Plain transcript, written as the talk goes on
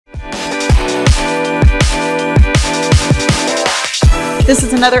This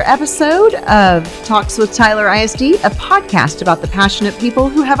is another episode of Talks with Tyler ISD, a podcast about the passionate people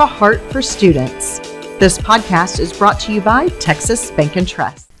who have a heart for students. This podcast is brought to you by Texas Bank and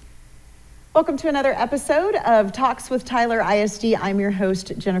Trust. Welcome to another episode of Talks with Tyler ISD. I'm your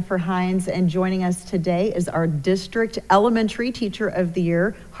host, Jennifer Hines, and joining us today is our District Elementary Teacher of the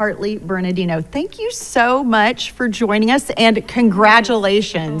Year, Hartley Bernardino. Thank you so much for joining us, and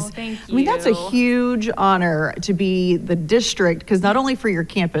congratulations. Oh, thank you. I mean, that's a huge honor to be the district, because not only for your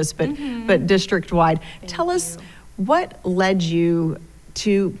campus, but district-wide. Tell us what led you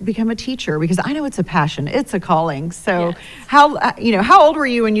to become a teacher, because I know it's a passion, it's a calling. So Yes. how old were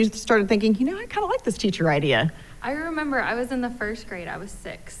you when you started thinking, I kind of like this teacher idea? I remember I was in the first grade. I was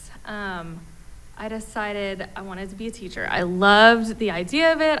 6. I decided I wanted to be a teacher. I loved the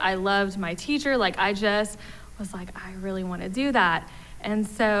idea of it. I loved my teacher. I just was like, I really want to do that. And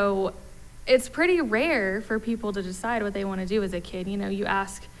so it's pretty rare for people to decide what they want to do as a kid. You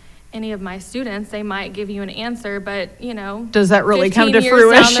ask any of my students, they might give you an answer, but does that really come to 15 years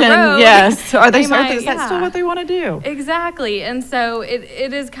fruition? down the road, Yes. Is that yeah. still what they want to do? Exactly. And so it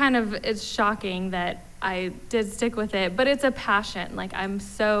is it's shocking that I did stick with it, but it's a passion.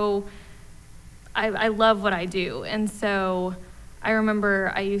 I love what I do. And so I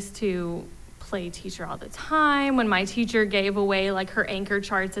remember I used to play teacher all the time. When my teacher gave away her anchor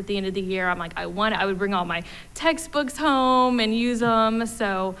charts at the end of the year, I'm like, I would bring all my textbooks home and use them.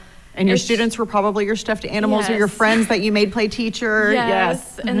 And your students were probably your stuffed animals or your Yes. friends that you made play teacher.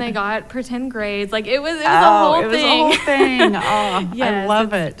 Yes. And they got pretend grades. It was a whole thing. Oh, Yes, I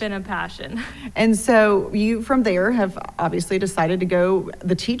love it's it. been a passion. And so you, from there, have obviously decided to go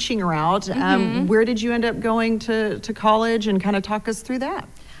the teaching route. Where did you end up going to college, and kind of talk us through that?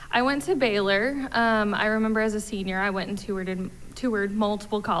 I went to Baylor. I remember as a senior, I went and toured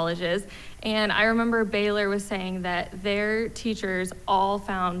multiple colleges, and I remember Baylor was saying that their teachers all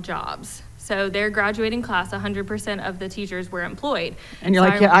found jobs. So their graduating class, 100% of the teachers were employed. And you're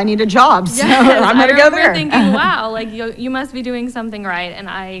I need a job, so Yes, I'm going to go there. I remember thinking, wow, you must be doing something right, and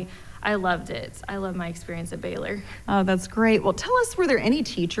I loved it. I love my experience at Baylor. Oh, that's great. Well, tell us, were there any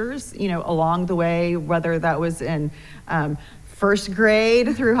teachers, along the way, whether that was in first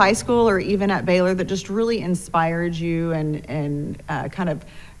grade through high school or even at Baylor, that just really inspired you and kind of,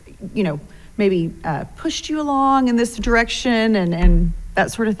 maybe pushed you along in this direction and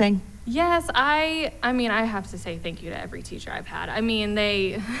that sort of thing? Yes, I have to say thank you to every teacher I've had.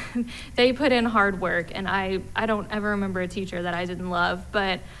 They they put in hard work, and I don't ever remember a teacher that I didn't love.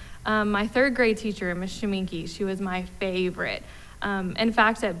 But my third grade teacher, Miss Shaminki, she was my favorite. In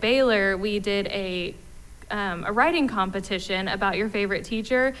fact, at Baylor, we did a writing competition about your favorite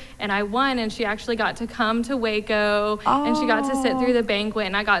teacher, and I won, and she actually got to come to Waco, and she got to sit through the banquet,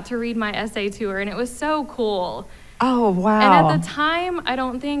 and I got to read my essay to her, and it was so cool. Oh, wow. And at the time, I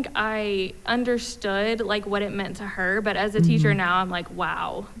don't think I understood what it meant to her, but as a teacher now, I'm like,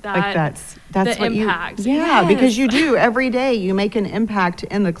 wow, that's the what impact. Yeah, Yes. because you do every day. You make an impact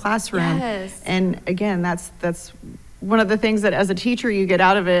in the classroom. Yes. And again, that's one of the things that as a teacher you get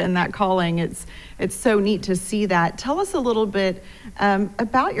out of it, and that calling. It's so neat to see that. Tell us a little bit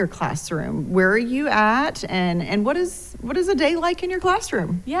about your classroom. Where are you at, and what is a day like in your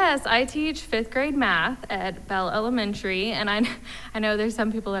classroom? Yes, I teach 5th grade math at Bell Elementary, and I know there's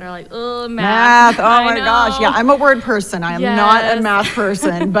some people that are like, oh, math. Oh my gosh, yeah, I'm a word person. I am not a Yes. math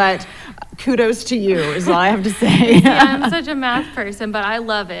person, but kudos to you is all I have to say. Yeah, I'm such a math person, but I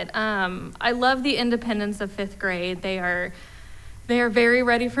love it. I love the independence of 5th grade. They are very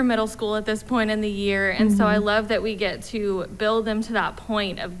ready for middle school at this point in the year, and so I love that we get to build them to that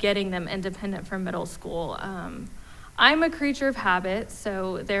point of getting them independent for middle school. I'm a creature of habit,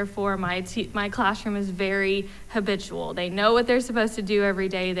 so therefore my classroom is very habitual. They know what they're supposed to do every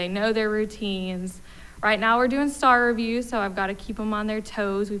day. They know their routines. Right now we're doing star review, so I've got to keep them on their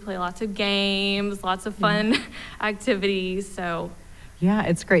toes. We play lots of games, lots of fun activities, so. Yeah,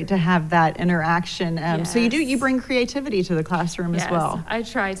 it's great to have that interaction. So you Yes. bring creativity to the classroom as well. I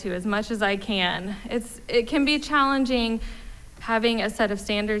try to as much as I can. It can be challenging having a set of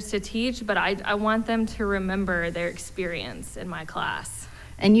standards to teach, but I want them to remember their experience in my class.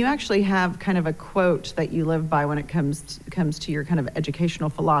 And you actually have kind of a quote that you live by when it comes to your kind of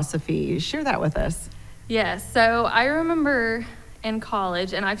educational philosophy. Share that with us. Yes, so I remember in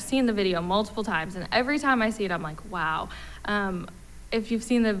college, and I've seen the video multiple times, and every time I see it, I'm like, wow. If you've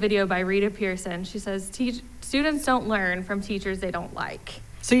seen the video by Rita Pearson, she says, students don't learn from teachers they don't like.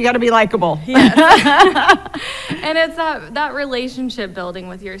 So you got to be likable. Yes. And it's that relationship building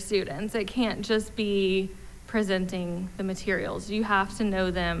with your students. It can't just be presenting the materials. You have to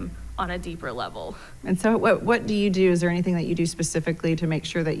know them on a deeper level. And so what do you do? Is there anything that you do specifically to make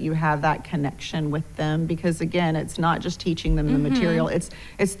sure that you have that connection with them? Because again, it's not just teaching them the material, it's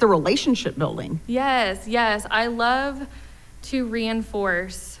the relationship building. Yes, I love to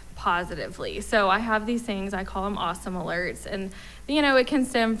reinforce positively. So I have these things, I call them awesome alerts, and it can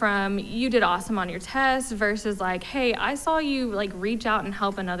stem from you did awesome on your test versus like, hey, I saw you like reach out and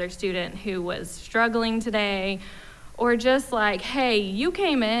help another student who was struggling today, or just like, hey, you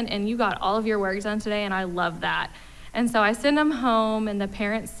came in and you got all of your work done today and I love that. And so I send them home and the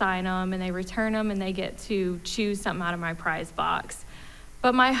parents sign them and they return them and they get to choose something out of my prize box.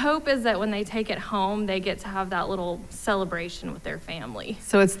 But my hope is that when they take it home, they get to have that little celebration with their family.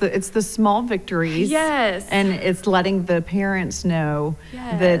 So it's the small victories. Yes. And it's letting the parents know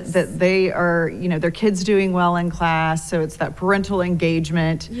that they are, their kids doing well in class. So it's that parental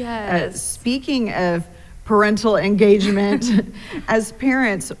engagement. Yes. Speaking of parental engagement, as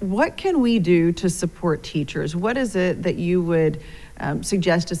parents, what can we do to support teachers? What is it that you would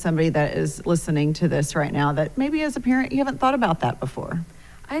suggest to somebody that is listening to this right now that maybe as a parent you haven't thought about that before?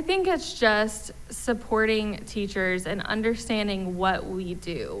 I think it's just supporting teachers and understanding what we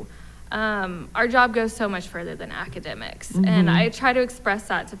do. Our job goes so much further than academics, and I try to express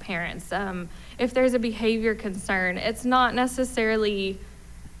that to parents. If there's a behavior concern, it's not necessarily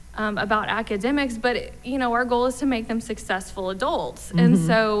about academics, but our goal is to make them successful adults. And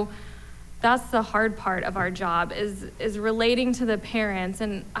so that's the hard part of our job is relating to the parents.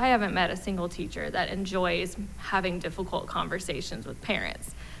 And I haven't met a single teacher that enjoys having difficult conversations with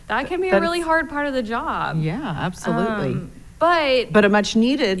parents. That can be a really hard part of the job. Yeah, absolutely. But a much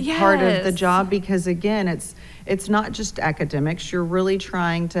needed part of the job, because again, it's not just academics. You're really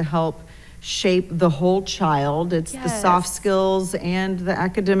trying to help shape the whole child. It's the soft skills and the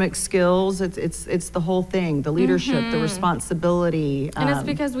academic skills. It's the whole thing, the leadership, the responsibility. And it's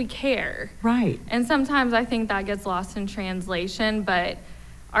because we care. Right. And sometimes I think that gets lost in translation, but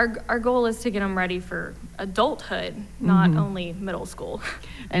our goal is to get them ready for adulthood, not only middle school.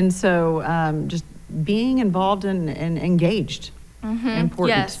 And so just being involved and engaged,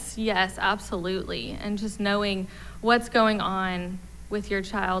 important. Yes, absolutely. And just knowing what's going on with your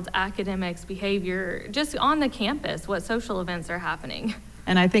child's academics, behavior, just on the campus, what social events are happening.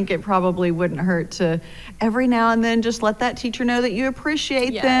 And I think it probably wouldn't hurt to every now and then just let that teacher know that you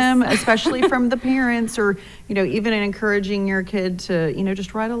appreciate them, especially from the parents, or, even in encouraging your kid to,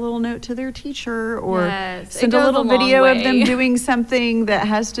 just write a little note to their teacher, or send a little video of them doing something that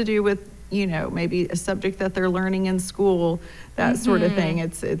has to do with, maybe a subject that they're learning in school, that sort of thing.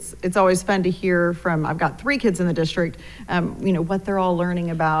 It's always fun to hear from, I've got 3 kids in the district, what they're all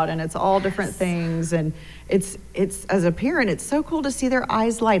learning about, and it's all different things. And it's as a parent, it's so cool to see their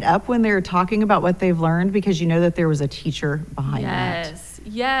eyes light up when they're talking about what they've learned, because you know that there was a teacher behind that.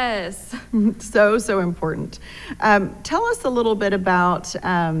 Yes. So important. Tell us a little bit about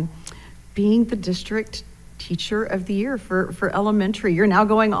being the district Teacher of the Year for elementary. You're now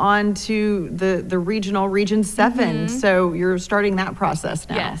going on to the regional Region 7, so you're starting that process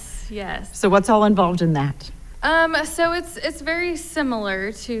now. Yes. So what's all involved in that? So it's very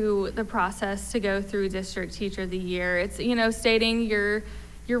similar to the process to go through District Teacher of the Year. It's, stating your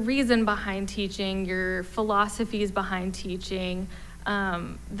reason behind teaching, your philosophies behind teaching,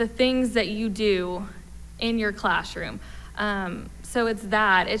 the things that you do in your classroom. So it's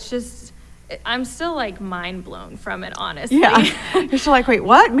that. It's just, I'm still like mind blown from it, honestly. Yeah. You're still like, wait,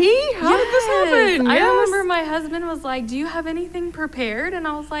 what? Me? How did this happen? I remember my husband was like, do you have anything prepared? And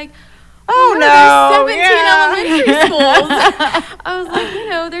I was like, oh no, there's 17 elementary schools. I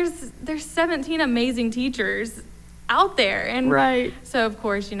was like, there's 17 amazing teachers out there. And so of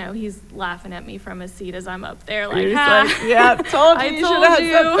course, he's laughing at me from his seat as I'm up there like, told you, I you told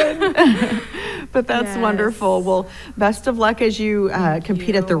should have something. But that's wonderful. Well, best of luck as you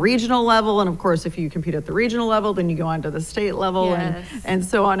compete at the regional level. And of course, if you compete at the regional level, then you go on to the state level and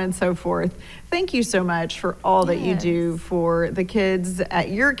so on and so forth. Thank you so much for all that you do for the kids at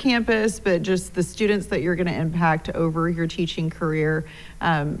your campus, but just the students that you're going to impact over your teaching career.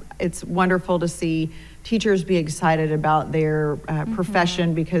 It's wonderful to see teachers be excited about their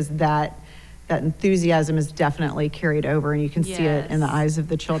profession, because that enthusiasm is definitely carried over, and you can see it in the eyes of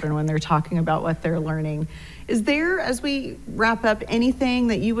the children when they're talking about what they're learning. Is there, as we wrap up, anything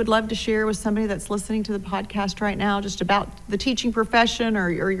that you would love to share with somebody that's listening to the podcast right now, just about the teaching profession or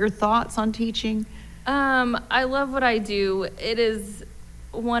your thoughts on teaching? I love what I do. It is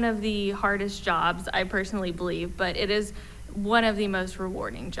one of the hardest jobs, I personally believe, but it is one of the most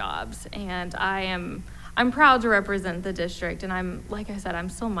rewarding jobs, and I'm proud to represent the district, and like I said, I'm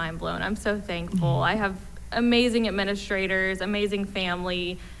still mind blown. I'm so thankful. I have amazing administrators, amazing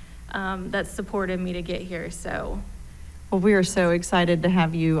family, that supported me to get here. So. Well, we are so excited to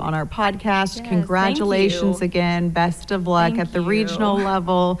have you on our podcast. Yes, congratulations thank you. again. Best of luck Thank at the you. regional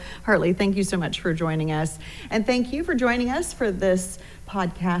level. Hartley, thank you so much for joining us. And thank you for joining us for this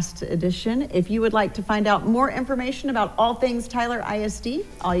podcast edition. If you would like to find out more information about all things Tyler ISD,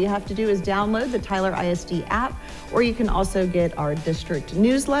 all you have to do is download the Tyler ISD app, or you can also get our district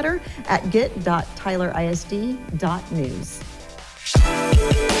newsletter at get.tylerisd.news.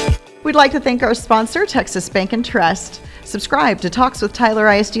 We'd like to thank our sponsor, Texas Bank and Trust. Subscribe to Talks with Tyler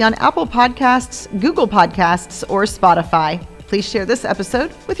ISD on Apple Podcasts, Google Podcasts, or Spotify. Please share this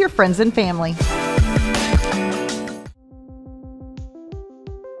episode with your friends and family.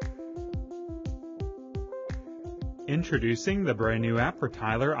 Introducing the brand new app for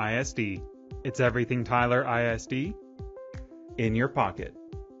Tyler ISD. It's everything Tyler ISD in your pocket.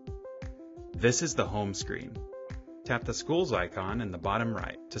 This is the home screen. Tap the schools icon in the bottom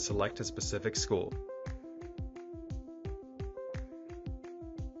right to select a specific school.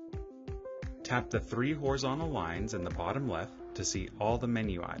 Tap the 3 horizontal lines in the bottom left to see all the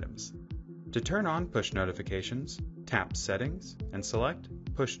menu items. To turn on push notifications, tap Settings and select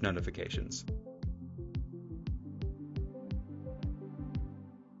Push Notifications.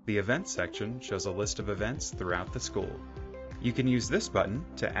 The Events section shows a list of events throughout the school. You can use this button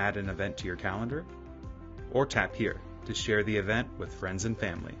to add an event to your calendar, or tap here to share the event with friends and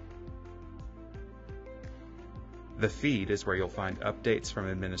family. The feed is where you'll find updates from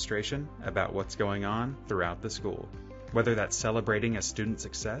administration about what's going on throughout the school, whether that's celebrating a student's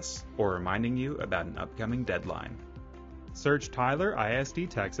success or reminding you about an upcoming deadline. Search Tyler ISD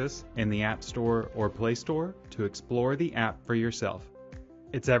Texas in the App Store or Play Store to explore the app for yourself.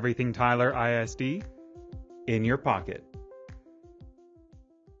 It's everything Tyler ISD in your pocket.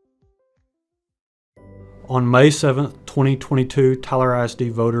 On May 7, 2022, Tyler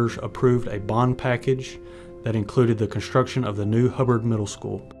ISD voters approved a bond package that included the construction of the new Hubbard Middle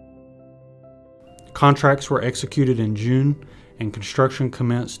School. Contracts were executed in June and construction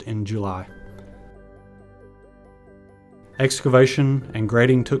commenced in July. Excavation and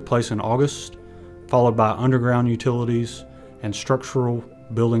grading took place in August, followed by underground utilities and structural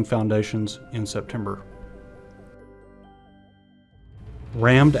building foundations in September.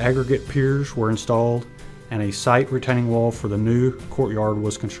 Rammed aggregate piers were installed and a site retaining wall for the new courtyard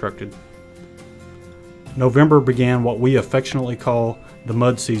was constructed. November began what we affectionately call the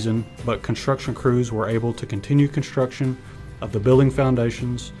mud season, but construction crews were able to continue construction of the building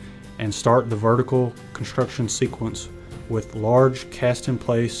foundations and start the vertical construction sequence with large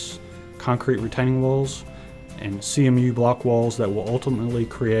cast-in-place concrete retaining walls and CMU block walls that will ultimately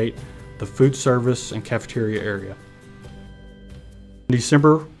create the food service and cafeteria area. In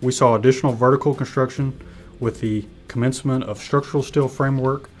December, we saw additional vertical construction with the commencement of structural steel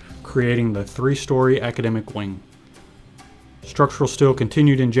framework, creating the 3-story academic wing. Structural steel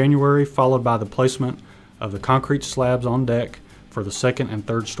continued in January, followed by the placement of the concrete slabs on deck for the 2nd and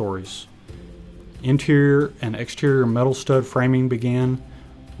 3rd stories. Interior and exterior metal stud framing began,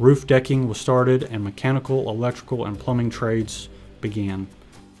 roof decking was started, and mechanical, electrical, and plumbing trades began.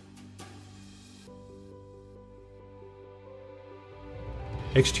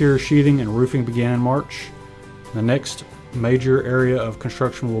 Exterior sheathing and roofing began in March. The next major area of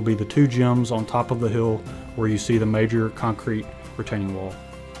construction will be the 2 gyms on top of the hill where you see the major concrete retaining wall.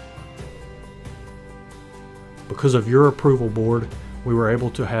 Because of your approval, board, we were able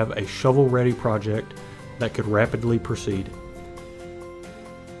to have a shovel-ready project that could rapidly proceed.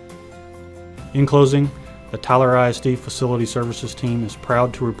 In closing, the Tyler ISD Facility Services team is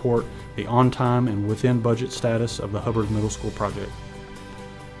proud to report the on-time and within budget status of the Hubbard Middle School project.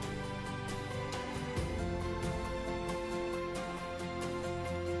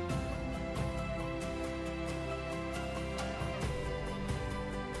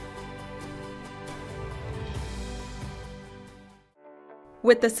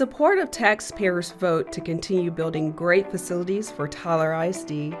 With the support of taxpayers' vote to continue building great facilities for Tyler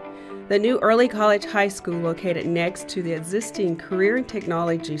ISD, the new Early College High School located next to the existing Career and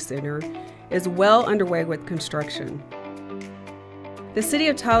Technology Center is well underway with construction. The City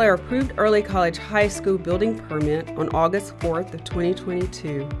of Tyler approved Early College High School building permit on August 4th of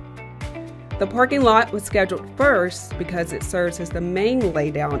 2022. The parking lot was scheduled first because it serves as the main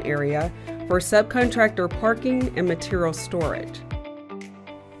laydown area for subcontractor parking and material storage.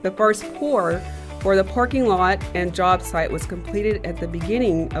 The first pour for the parking lot and job site was completed at the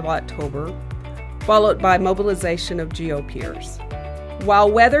beginning of October, followed by mobilization of geopiers. While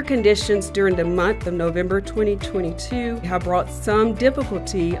weather conditions during the month of November 2022 have brought some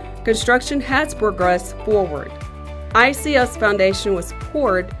difficulty, construction has progressed forward. ICF's foundation was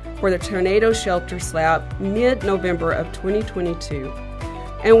poured for the tornado shelter slab mid-November of 2022,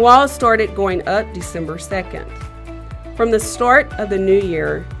 and walls started going up December 2nd. From the start of the new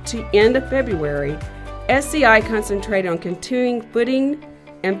year to end of February, SCI concentrated on continuing footing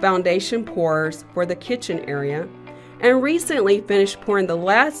and foundation pours for the kitchen area, and recently finished pouring the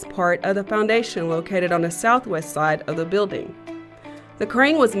last part of the foundation located on the southwest side of the building. The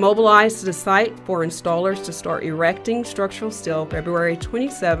crane was mobilized to the site for installers to start erecting structural steel February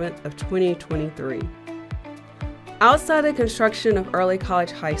 27th of 2023. Outside the construction of Early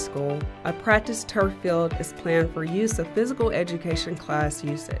College High School, a practice turf field is planned for use of physical education class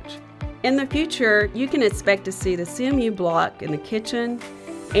usage. In the future, you can expect to see the CMU block in the kitchen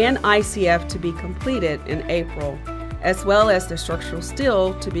and ICF to be completed in April, as well as the structural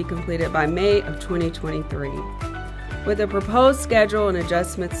steel to be completed by May of 2023. With the proposed schedule and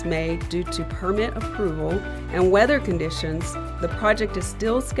adjustments made due to permit approval and weather conditions, the project is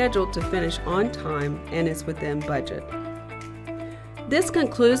still scheduled to finish on time and is within budget. This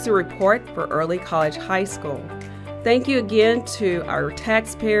concludes the report for Early College High School. Thank you again to our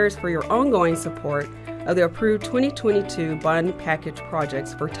taxpayers for your ongoing support of the approved 2022 bond package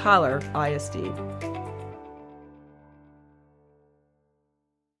projects for Tyler ISD.